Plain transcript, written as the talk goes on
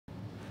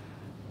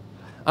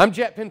I'm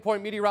Jet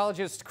Pinpoint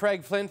meteorologist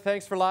Craig Flynn.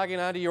 Thanks for logging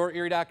on to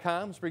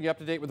YourErie.com. Let's bring you up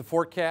to date with the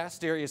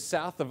forecast. Areas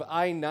south of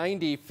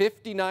I-90,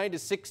 59 to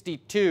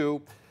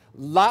 62.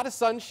 A lot of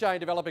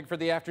sunshine developing for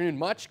the afternoon.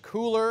 Much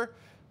cooler,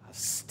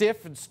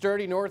 stiff and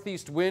sturdy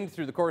northeast wind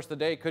through the course of the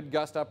day. Could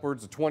gust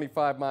upwards of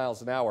 25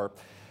 miles an hour.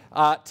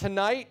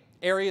 Tonight,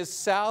 areas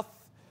south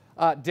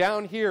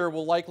down here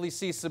will likely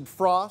see some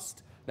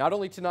frost. Not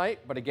only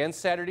tonight, but again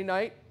Saturday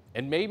night.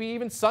 And maybe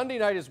even Sunday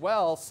night as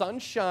well.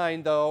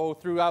 Sunshine, though,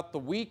 throughout the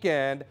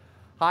weekend.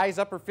 Highs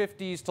upper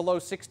 50s to low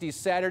 60s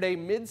Saturday,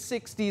 mid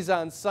 60s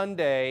on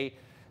Sunday.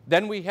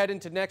 Then we head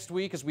into next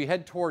week as we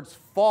head towards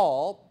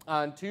fall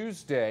on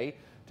Tuesday.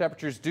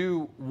 Temperatures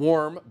do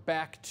warm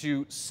back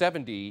to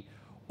 70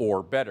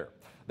 or better.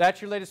 That's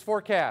your latest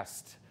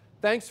forecast.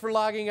 Thanks for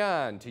logging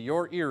on to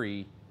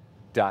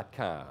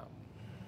YourErie.com.